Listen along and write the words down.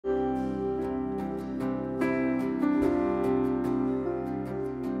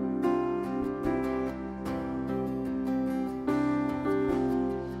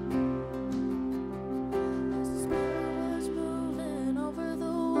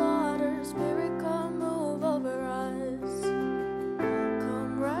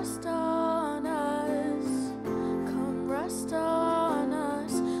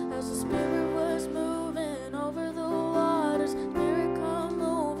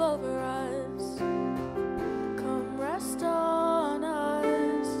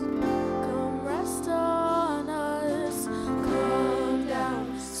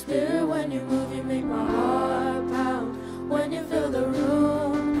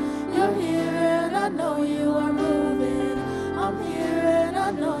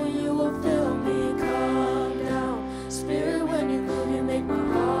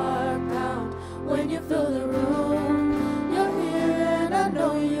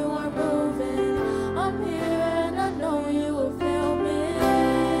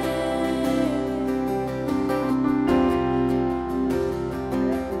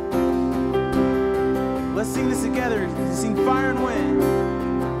sing fire and wind.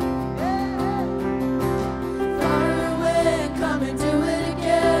 Fire and wind, come and do it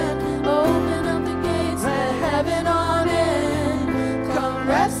again. Open up the gates, let heaven on in. Come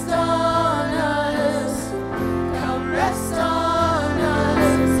rest on us. Come rest on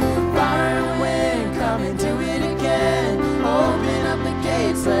us. Fire and wind, come and do it again. Open up the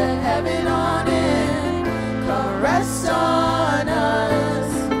gates, let heaven on in. Come rest on us.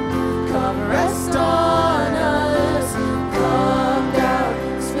 Come rest on us. Come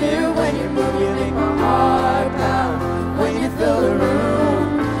down. Spirit, when you move, you make my heart pound. When you fill the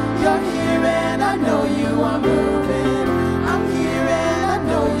room, you're here and I know you are moving. I'm here and I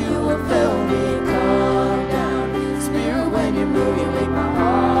know you will fill me. Come down. Spirit, when you move, you make my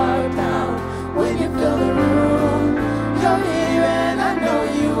heart pound. When you fill the room, you're here and I know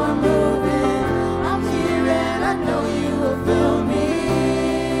you are moving. I'm here and I know you will fill me.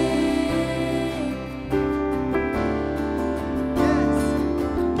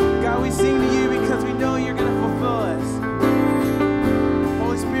 God, we sing to you because we know you're going to fulfill us.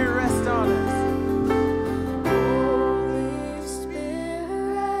 Holy Spirit, rest on us. Holy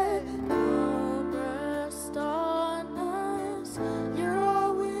Spirit, come rest on us. You're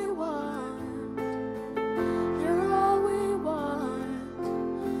all we want. You're all we want.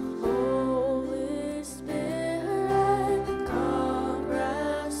 Holy Spirit, come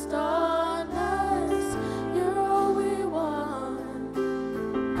rest on us. You're all we want.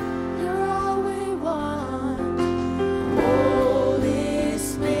 You're all we want. Holy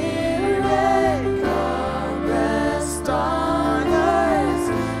Spirit, come rest on us.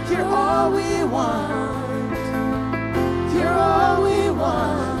 You're all we want. You're all we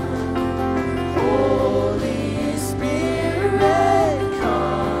want. Holy Spirit,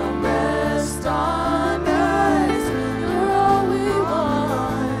 come rest on us. You're all we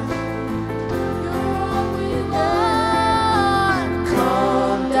want. You're all we want.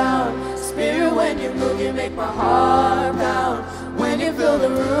 Come down. Spirit, when you move, you make my heart pound. When you fill the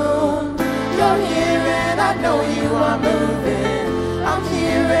room, you're here and I know you are moving. I'm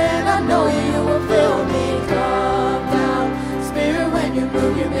here and I know you will fill me. Come down. Spirit, when you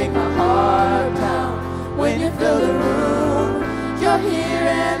move, you make my heart pound. When you fill the room, you're here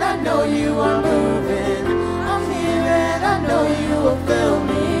and I know you are moving. I'm here and I know you will fill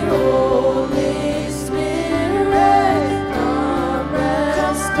me. Holy Spirit, come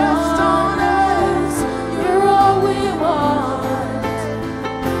rest on us. You're all we want.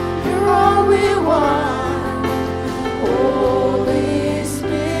 You're all we want. Holy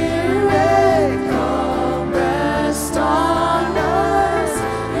Spirit, come rest on us.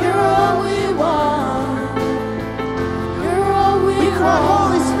 You're all we want. You're all we We cry, want.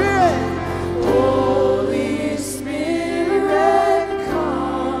 Holy Spirit. Holy Spirit,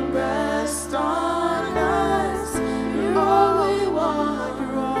 come rest on us. You're all we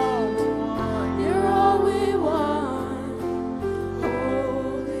want. You're all we want.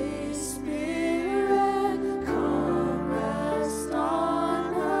 Holy Spirit, come rest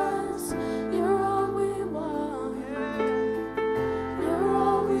on us. You're all we want. You're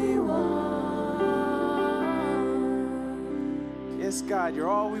all we want. Yes, God, you're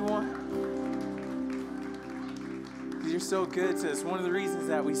all we want. You're so good to us. One of the reasons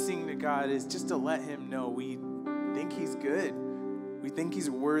that we sing to God is just to let him know we think he's good. We think he's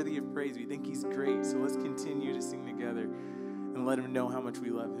worthy of praise. We think he's great. So let's continue to sing together and let him know how much we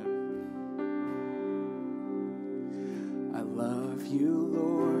love him. I love you,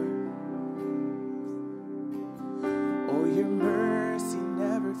 Lord. Oh, your mercy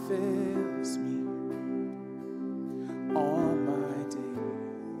never fails me. All my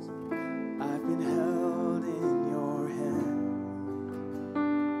days I've been held in your hand.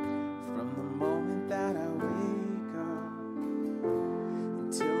 From the moment that I wake up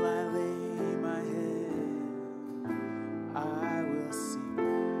until I lay my head, I will sing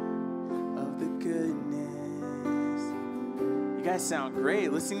of the goodness. You guys sound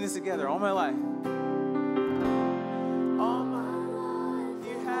great. Let's sing this together. All my life. All my life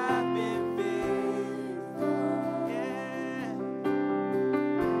you have been faithful. Yeah.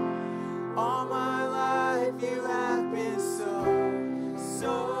 All my life you have been so,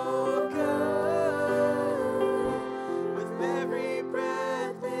 so good. With every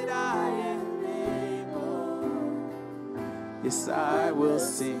breath that I am able, yes, I will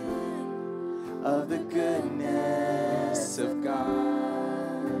sing of the goodness of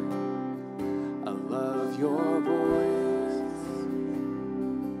God. I love your voice.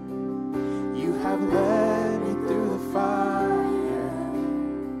 You have led me through the fire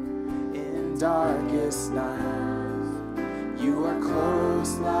in darkest night. You are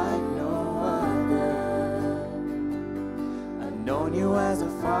close like no other. you as a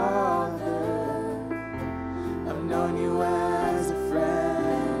father. I've known you as a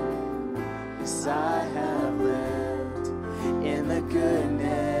friend. Yes, I have lived in the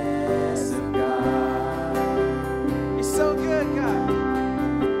goodness of God. You're so good, God.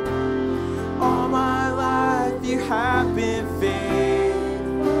 All my life you have been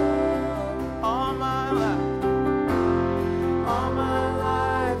faithful. All my life. All my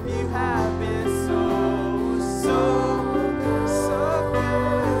life you have been so good.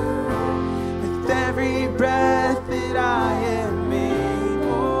 With every breath that I am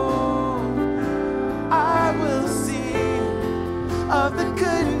able, I will sing of the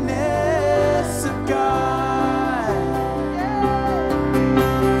goodness of God.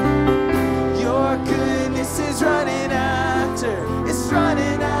 Your goodness is running after, it's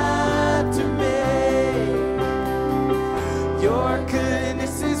running after me. Your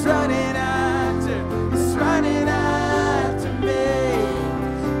goodness is running after, it's running after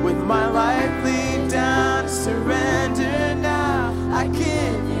me. With my life laid down, I surrender now. I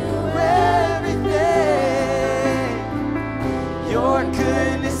give you everything. Your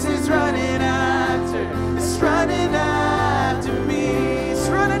goodness is running after, it's running after me. It's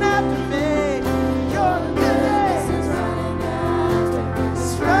running after me. Your goodness is running after,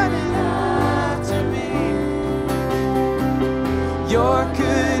 it's running after me. Your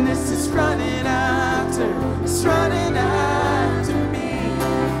goodness is running after, it's running after me.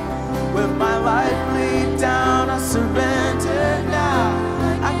 With my life laid down, I surrender now.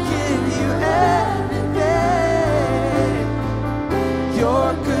 I give you everything.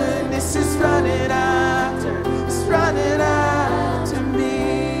 Your goodness is running after, it's running after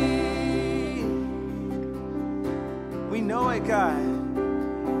me. We know it, God.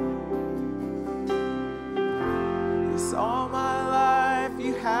 Yes, all my life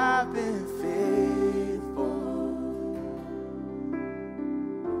you have been faithful.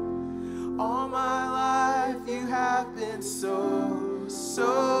 All my life you have been so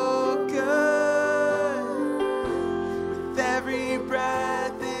good. With every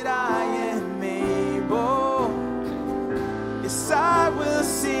breath that I am able, yes, I will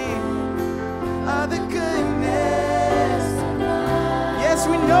sing of the goodness. Yes,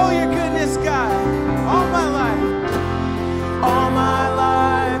 we know your goodness, God. All my life. All my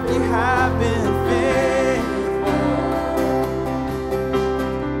life you have been faithful.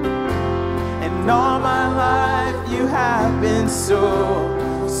 And all my life you have been so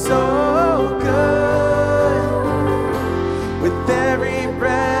good. With every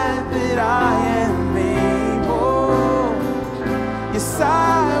breath that I am able, yes,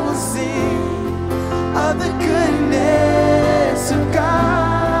 I will sing of the goodness of God.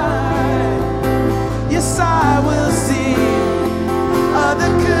 Yes, I will sing of the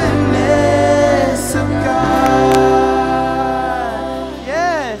goodness of God.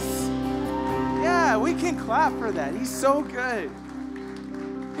 Yes. Yeah, we can clap for that. He's so good.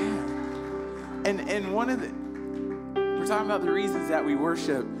 And one of the, we're talking about the reasons that we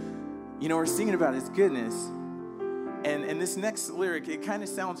worship. You know, we're singing about his goodness. And this next lyric, it kind of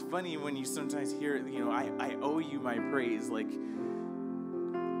sounds funny when you sometimes hear it, you know, I owe you my praise. Like,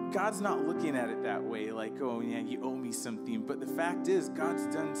 God's not looking at it that way, like, oh, yeah, you owe me something. But the fact is, God's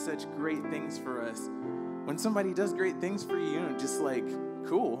done such great things for us. When somebody does great things for you, know, just like,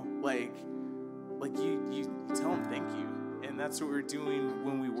 cool, like you tell them thank you. And that's what we're doing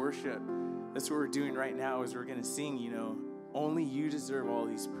when we worship. That's what we're doing right now is we're going to sing, you know, only you deserve all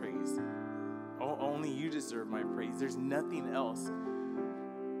these praise. Only you deserve my praise. There's nothing else.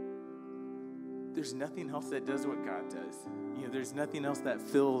 There's nothing else that does what God does. You know, there's nothing else that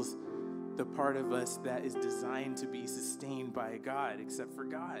fills the part of us that is designed to be sustained by God except for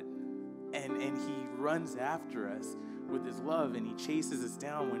God. And he runs after us with his love, and he chases us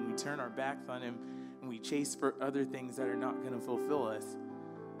down when we turn our backs on him and we chase for other things that are not going to fulfill us.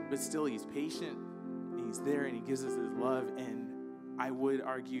 But still, he's patient, and he's there, and he gives us his love, and I would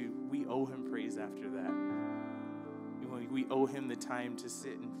argue we owe him praise after that. We owe him the time to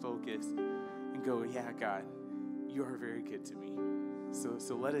sit and focus and go, yeah, God, you are very good to me.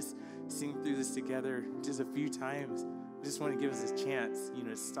 So let us sing through this together just a few times. I just want to give us a chance, you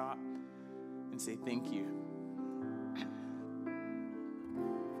know, to stop and say thank you.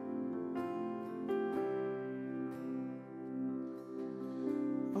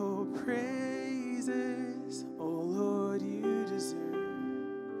 Oh, praises, oh Lord, you deserve.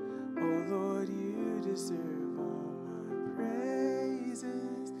 Oh Lord, you deserve all my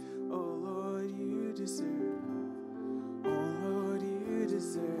praises. Oh Lord, you deserve. Oh Lord, you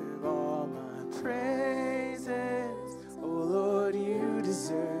deserve all my praises. Oh Lord, you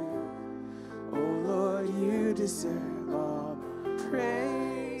deserve. Oh Lord, you deserve all my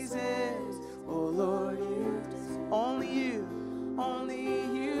praises. Oh Lord, only you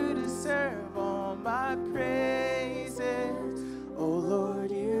deserve all my praises. Oh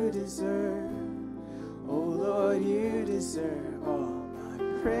Lord, you deserve. Oh Lord, you deserve all my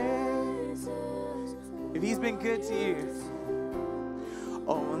praises. If he's been good to you,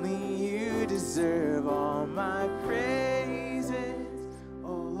 only you deserve all my praises.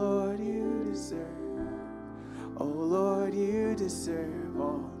 Oh Lord, you deserve. Oh Lord, you deserve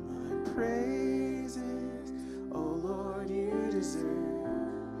all my praises. Oh Lord, you deserve.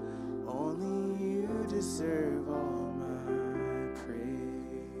 Only you deserve all my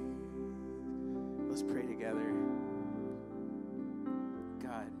praise. Let's pray together.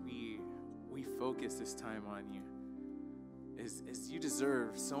 God, we focus this time on you. As you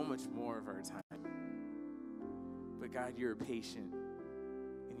deserve so much more of our time. But God, you're patient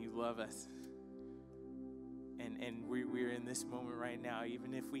and you love us. And we're in this moment right now,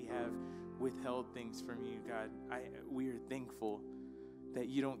 even if we have withheld things from you, God, we are thankful that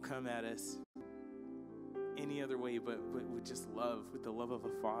you don't come at us any other way but with just love, with the love of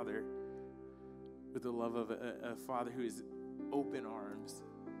a father, with the love of a father who is open arms,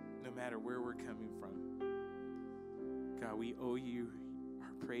 no matter where we're coming from. God, we owe you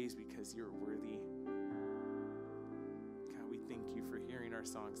our praise because you're worthy. God, we thank you for hearing our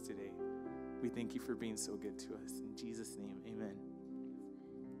songs today. We thank you for being so good to us. In Jesus' name, amen.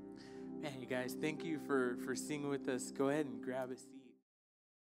 Man, you guys, thank you for singing with us. Go ahead and grab a seat.